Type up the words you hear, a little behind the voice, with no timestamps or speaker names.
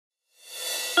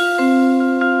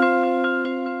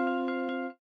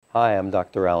Hi, I'm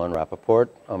Dr. Alan Rappaport.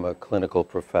 I'm a clinical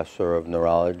professor of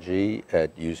neurology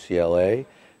at UCLA,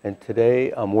 and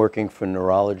today I'm working for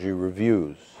Neurology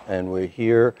Reviews, and we're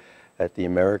here at the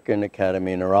American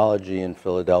Academy of Neurology in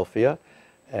Philadelphia,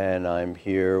 and I'm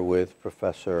here with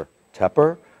Professor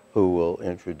Tepper, who will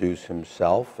introduce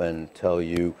himself and tell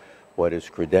you what his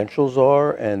credentials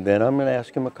are, and then I'm going to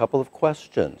ask him a couple of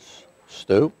questions.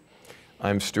 Stu?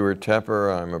 I'm Stuart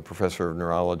Tepper. I'm a professor of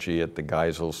neurology at the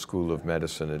Geisel School of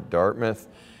Medicine at Dartmouth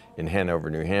in Hanover,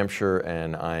 New Hampshire,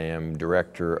 and I am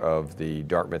director of the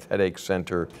Dartmouth Headache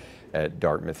Center at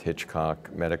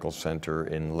Dartmouth-Hitchcock Medical Center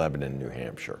in Lebanon, New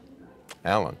Hampshire.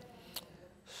 Alan.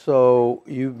 So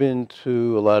you've been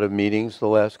to a lot of meetings the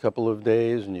last couple of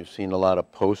days, and you've seen a lot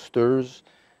of posters,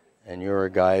 and you're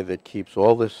a guy that keeps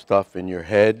all this stuff in your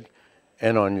head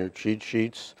and on your cheat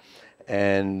sheets.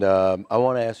 And I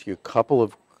want to ask you a couple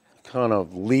of kind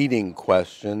of leading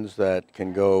questions that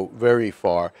can go very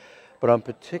far. But I'm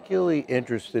particularly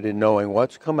interested in knowing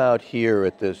what's come out here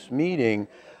at this meeting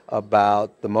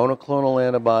about the monoclonal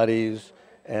antibodies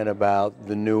and about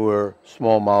the newer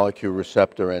small molecule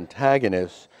receptor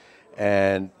antagonists.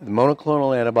 And the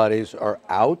monoclonal antibodies are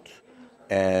out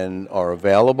and are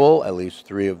available, at least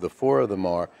 3 of the 4 of them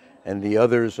are, and the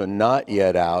others are not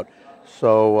yet out.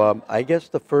 So I guess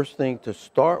the first thing to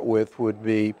start with would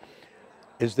be,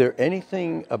 is there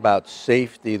anything about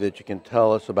safety that you can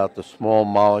tell us about the small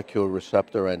molecule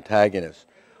receptor antagonists?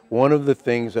 One of the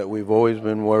things that we've always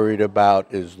been worried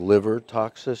about is liver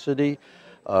toxicity,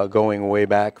 going way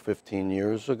back 15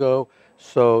 years ago.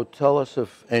 So tell us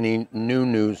if any new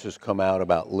news has come out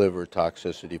about liver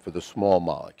toxicity for the small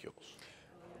molecules.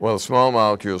 Well, small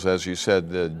molecules, as you said,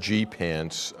 the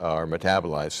GPANTs are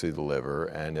metabolized through the liver,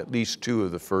 and at least 2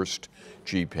 of the first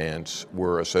GPANTs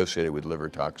were associated with liver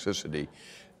toxicity.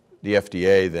 The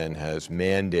FDA then has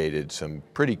mandated some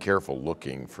pretty careful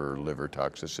looking for liver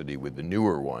toxicity with the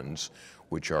newer ones,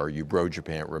 which are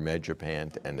ubrogepant,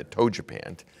 rimegepant, and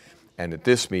atogepant. And at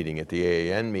this meeting, at the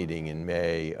AAN meeting in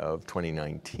May of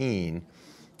 2019,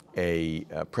 a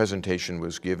presentation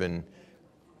was given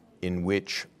in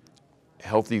which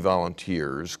healthy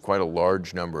volunteers, quite a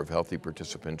large number of healthy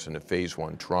participants in a phase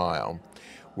 1 trial,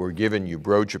 were given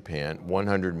ubrogepant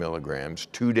 100 milligrams,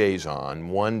 2 days on,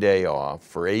 1 day off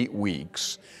for 8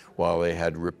 weeks while they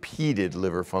had repeated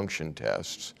liver function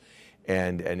tests.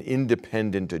 And an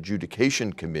independent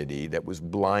adjudication committee that was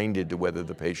blinded to whether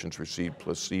the patients received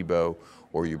placebo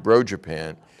or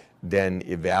ubrogepant then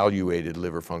evaluated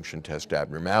liver function test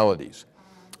abnormalities.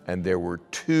 And there were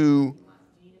 2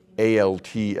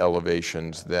 ALT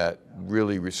elevations that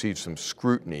really received some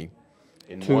scrutiny.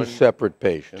 In 2 separate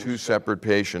patients. 2 separate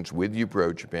patients with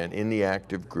ubrogepant in the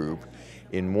active group.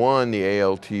 In one, the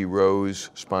ALT rose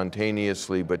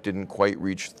spontaneously but didn't quite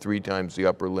reach 3 times the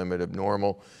upper limit of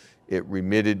normal. It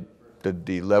remitted,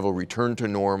 the level returned to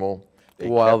normal.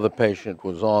 While the patient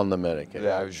was on the medication.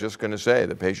 I was just going to say,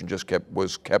 the patient just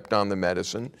was kept on the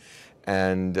medicine,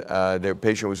 and their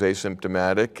patient was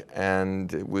asymptomatic,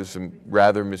 and it was a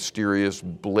rather mysterious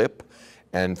blip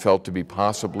and felt to be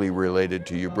possibly related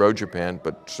to ubrogepant,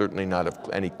 but certainly not of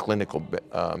any clinical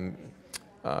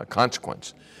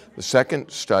consequence. The second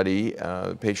study,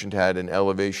 the patient had an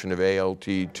elevation of ALT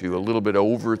to a little bit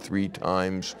over 3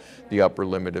 times the upper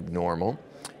limit of normal,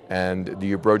 and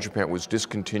the ubrogepant was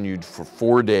discontinued for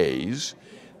 4 days.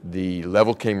 The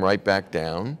level came right back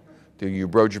down. The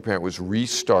ubrogepant was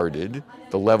restarted.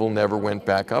 The level never went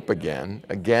back up again.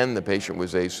 Again, the patient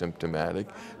was asymptomatic.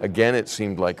 Again, it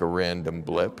seemed like a random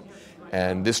blip.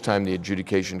 And this time the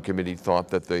adjudication committee thought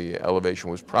that the elevation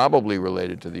was probably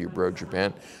related to the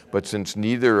ubrogepant, but since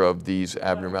neither of these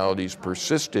abnormalities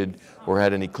persisted or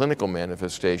had any clinical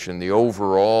manifestation, the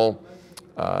overall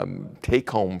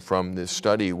take-home from this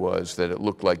study was that it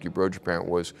looked like ubrogepant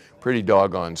was pretty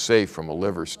doggone safe from a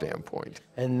liver standpoint.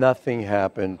 And nothing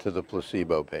happened to the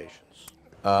placebo patients?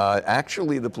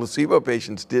 Actually, the placebo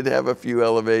patients did have a few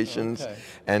elevations,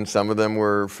 and some of them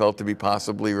were felt to be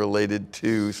possibly related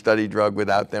to study drug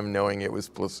without them knowing it was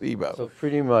placebo. So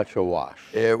pretty much a wash.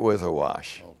 It was a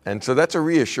wash. And so that's a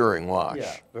reassuring wash.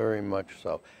 Yeah, very much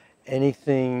so.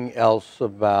 Anything else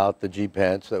about the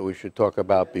GPANTs that we should talk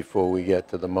about before we get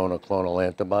to the monoclonal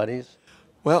antibodies?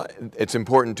 Well, it's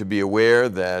important to be aware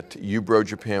that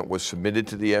ubrogepant was submitted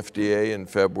to the FDA in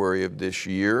February of this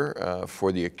year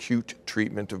for the acute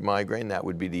treatment of migraine. That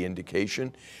would be the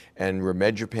indication. And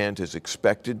rimegepant is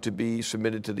expected to be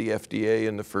submitted to the FDA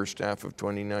in the first half of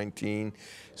 2019.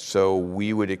 So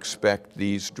we would expect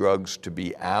these drugs to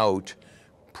be out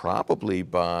probably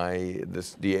by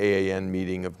the AAN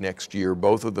meeting of next year,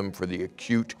 both of them for the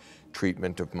acute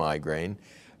treatment of migraine.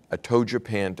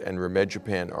 atogepant and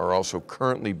rimegepant are also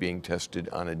currently being tested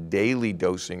on a daily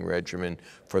dosing regimen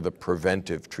for the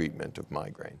preventive treatment of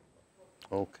migraine.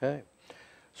 Okay.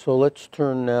 So let's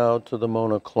turn now to the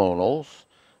monoclonals.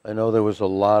 I know there was a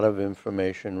lot of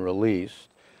information released.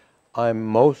 I'm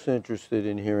most interested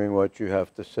in hearing what you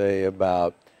have to say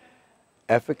about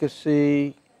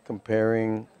efficacy,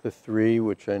 comparing the three,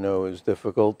 which I know is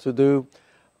difficult to do,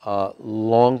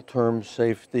 long-term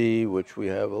safety, which we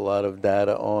have a lot of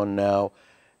data on now,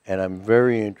 and I'm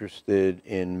very interested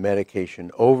in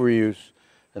medication overuse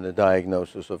and the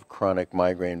diagnosis of chronic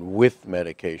migraine with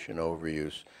medication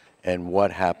overuse and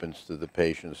what happens to the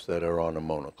patients that are on a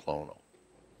monoclonal.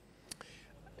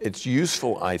 It's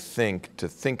useful, I think, to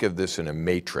think of this in a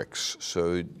matrix.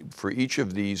 So for each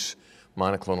of these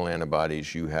monoclonal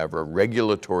antibodies, you have a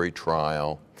regulatory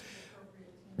trial,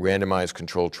 randomized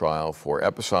controlled trial for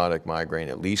episodic migraine,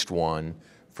 at least one,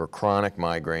 for chronic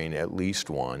migraine, at least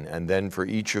one, and then for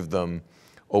each of them,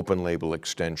 open label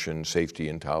extension, safety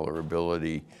and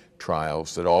tolerability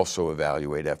trials that also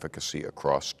evaluate efficacy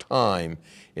across time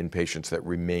in patients that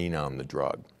remain on the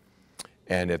drug.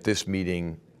 And at this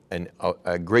meeting,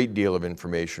 a great deal of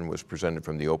information was presented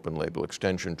from the open label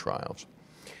extension trials.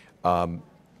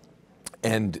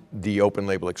 And the open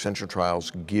label extension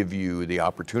trials give you the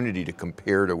opportunity to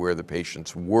compare to where the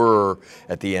patients were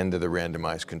at the end of the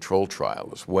randomized control trial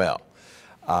as well.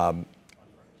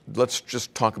 Let's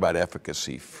just talk about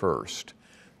efficacy first.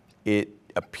 It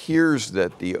appears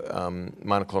that the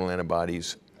monoclonal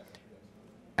antibodies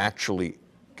actually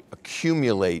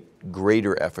accumulate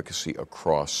greater efficacy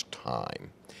across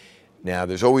time. Now,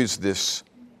 there's always this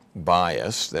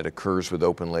bias that occurs with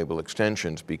open label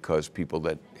extensions because people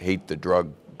that hate the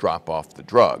drug drop off the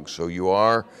drug. So you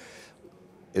are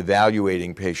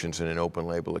evaluating patients in an open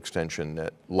label extension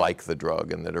that like the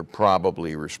drug and that are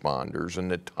probably responders and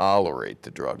that tolerate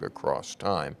the drug across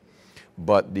time.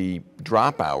 But the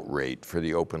dropout rate for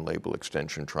the open label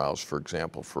extension trials, for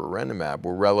example, for erenumab,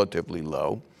 were relatively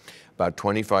low. About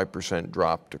 25%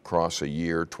 dropped across a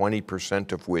year,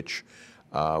 20% of which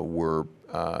were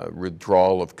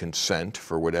withdrawal of consent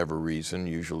for whatever reason,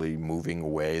 usually moving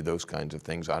away, those kinds of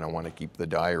things. I don't want to keep the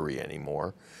diary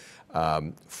anymore.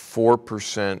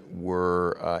 4%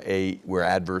 were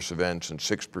adverse events and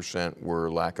 6%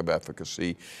 were lack of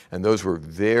efficacy. And those were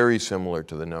very similar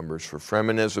to the numbers for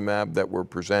fremonezumab that were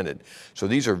presented. So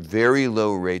these are very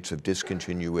low rates of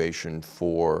discontinuation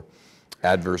for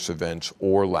adverse events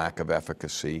or lack of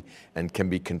efficacy, and can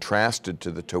be contrasted to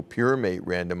the topiramate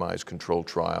randomized control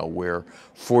trial where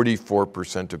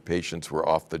 44% of patients were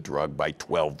off the drug by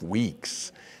 12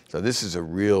 weeks. So this is a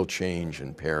real change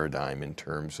in paradigm in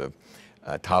terms of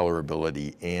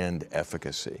tolerability and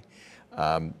efficacy.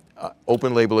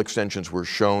 Open label extensions were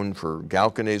shown for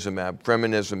galcanezumab,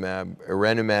 fremonezumab,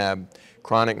 erenumab,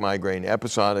 chronic migraine,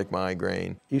 episodic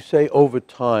migraine. You say over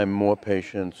time more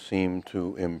patients seem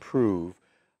to improve.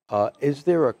 Is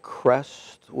there a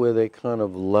crest where they kind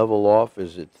of level off?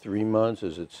 Is it 3 months?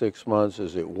 Is it 6 months?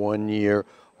 Is it 1 year?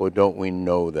 Or don't we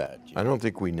know that yet? I don't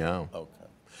think we know. Okay.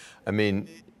 I mean,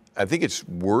 I think it's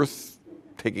worth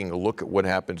taking a look at what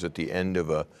happens at the end of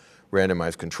a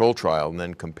randomized control trial and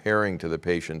then comparing to the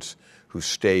patients who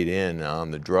stayed in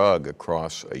on the drug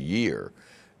across a year.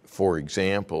 For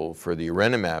example, for the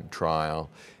erenumab trial,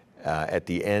 at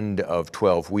the end of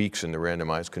 12 weeks in the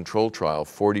randomized control trial,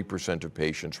 40% of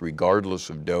patients, regardless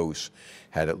of dose,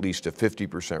 had at least a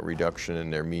 50% reduction in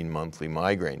their mean monthly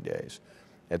migraine days.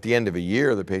 At the end of a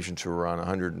year, the patients who were on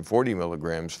 140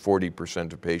 milligrams,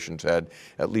 40% of patients had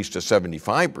at least a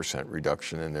 75%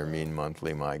 reduction in their mean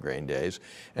monthly migraine days,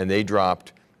 and they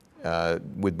dropped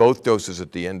with both doses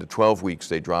at the end of 12 weeks,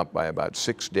 they dropped by about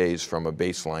 6 days from a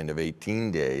baseline of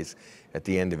 18 days. At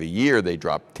the end of a year, they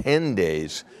dropped 10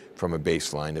 days from a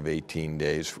baseline of 18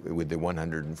 days with the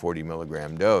 140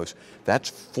 milligram dose. That's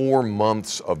 4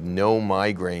 months of no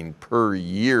migraine per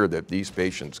year that these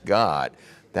patients got.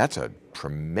 That's a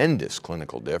tremendous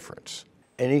clinical difference.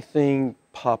 Anything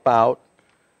pop out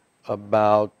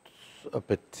about a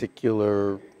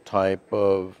particular type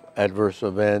of adverse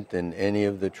event in any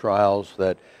of the trials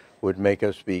that would make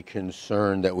us be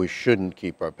concerned that we shouldn't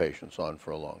keep our patients on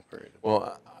for a long period?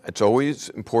 Well, it's always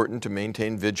important to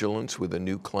maintain vigilance with a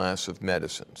new class of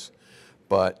medicines,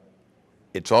 but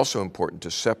it's also important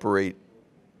to separate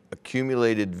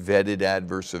accumulated vetted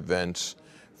adverse events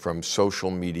from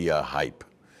social media hype.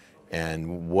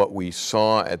 And what we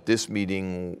saw at this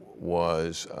meeting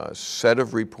was a set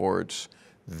of reports,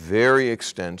 very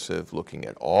extensive, looking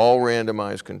at all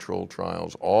randomized controlled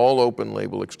trials, all open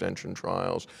label extension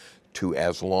trials, to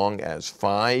as long as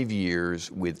 5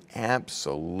 years with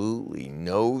absolutely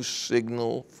no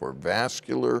signal for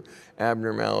vascular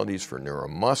abnormalities, for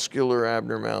neuromuscular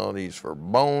abnormalities, for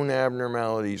bone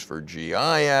abnormalities, for GI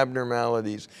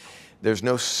abnormalities. There's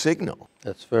no signal.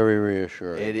 That's very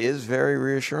reassuring. It is very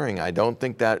reassuring. I don't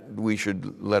think that we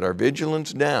should let our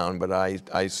vigilance down, but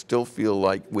I still feel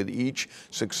like with each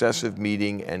successive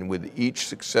meeting and with each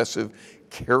successive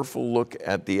careful look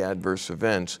at the adverse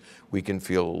events, we can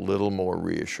feel a little more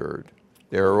reassured.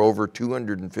 There are over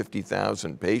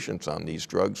 250,000 patients on these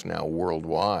drugs now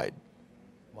worldwide.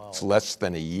 Wow. It's less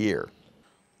than a year.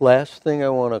 Last thing I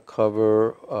want to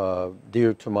cover,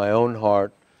 dear to my own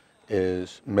heart,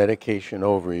 is medication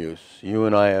overuse. You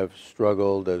and I have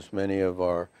struggled, as many of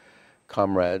our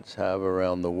comrades have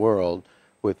around the world,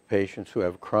 with patients who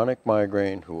have chronic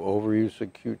migraine, who overuse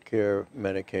acute care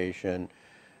medication,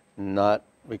 not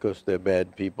because they're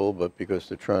bad people, but because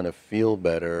they're trying to feel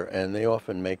better, and they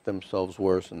often make themselves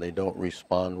worse and they don't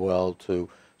respond well to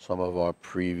some of our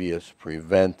previous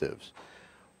preventives.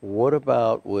 What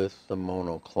about with the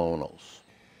monoclonals?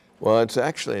 Well, it's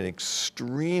actually an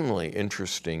extremely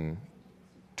interesting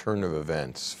turn of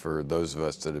events for those of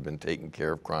us that have been taking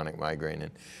care of chronic migraine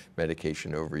and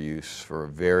medication overuse for a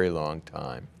very long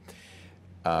time.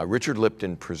 Richard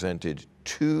Lipton presented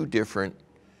 2 different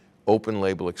open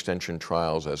label extension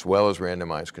trials as well as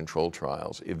randomized control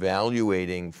trials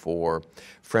evaluating for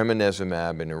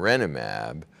fremanezumab and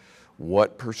erenumab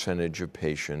what percentage of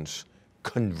patients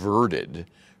converted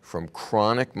from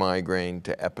chronic migraine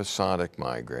to episodic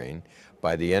migraine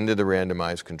by the end of the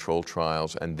randomized control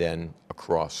trials and then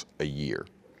across a year.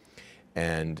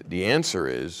 And the answer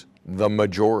is the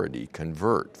majority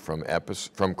convert from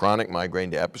chronic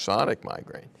migraine to episodic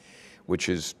migraine, which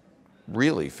is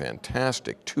really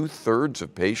fantastic. 2/3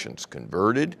 of patients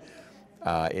converted.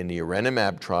 In the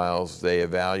erenumab trials, they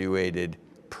evaluated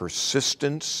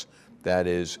persistence. That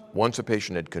is, once a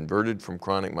patient had converted from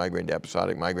chronic migraine to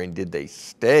episodic migraine, did they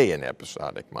stay in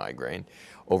episodic migraine?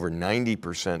 Over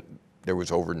 90%, there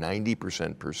was over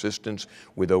 90% persistence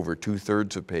with over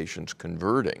 2/3 of patients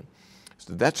converting.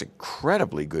 So that's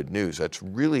incredibly good news. That's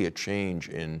really a change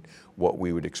in what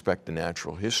we would expect the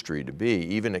natural history to be,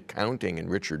 even accounting,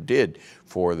 and Richard did,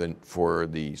 for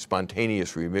the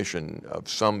spontaneous remission of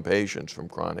some patients from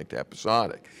chronic to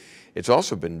episodic. It's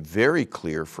also been very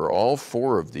clear for all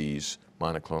 4 of these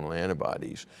monoclonal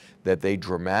antibodies that they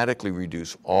dramatically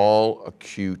reduce all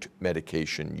acute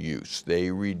medication use.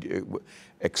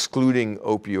 Excluding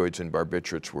opioids and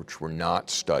barbiturates, which were not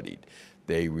studied.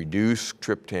 They reduce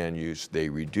triptan use, they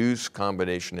reduce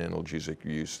combination analgesic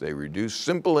use, they reduce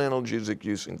simple analgesic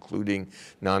use, including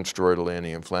nonsteroidal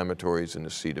anti-inflammatories and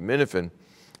acetaminophen,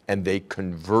 and they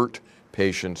convert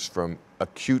patients from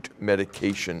acute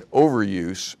medication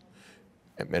overuse,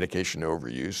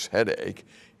 headache,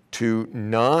 to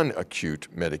non-acute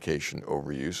medication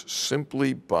overuse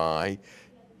simply by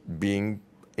being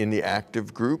in the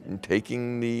active group and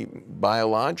taking the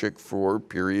biologic for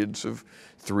periods of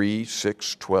 3,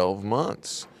 6, 12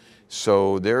 months.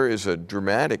 So there is a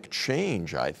dramatic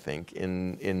change, I think,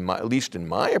 at least in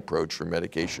my approach for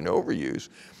medication overuse.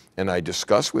 And I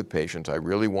discuss with patients, I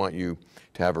really want you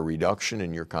to have a reduction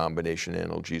in your combination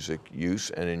analgesic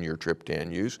use and in your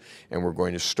triptan use. And we're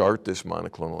going to start this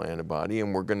monoclonal antibody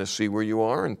and we're going to see where you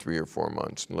are in 3 or 4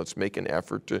 months. And let's make an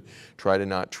effort to try to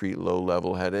not treat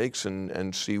low-level headaches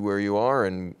and see where you are.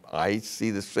 And I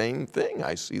see the same thing.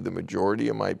 I see the majority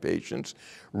of my patients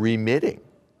remitting.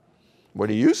 What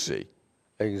do you see?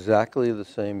 Exactly the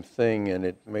same thing, and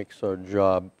it makes our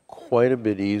job quite a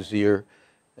bit easier,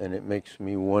 and it makes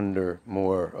me wonder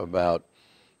more about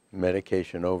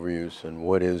medication overuse and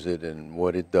what is it and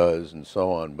what it does and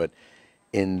so on. But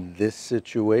in this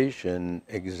situation,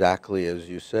 exactly as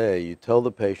you say, you tell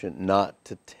the patient not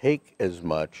to take as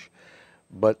much,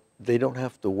 but they don't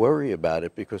have to worry about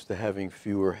it because they're having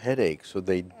fewer headaches, so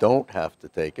they don't have to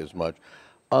take as much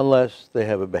unless they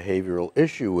have a behavioral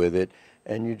issue with it,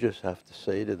 and you just have to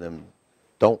say to them,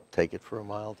 don't take it for a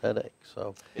mild headache.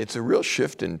 So it's a real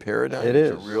shift in paradigm. It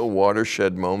is. It's a real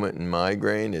watershed moment in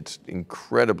migraine. It's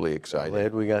incredibly exciting.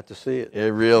 Glad we got to see it.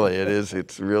 It really, it is.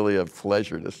 It's really a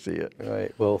pleasure to see it. All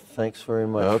right. Well, thanks very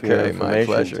much for your Okay, my information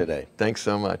pleasure. today. Thanks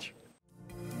so much.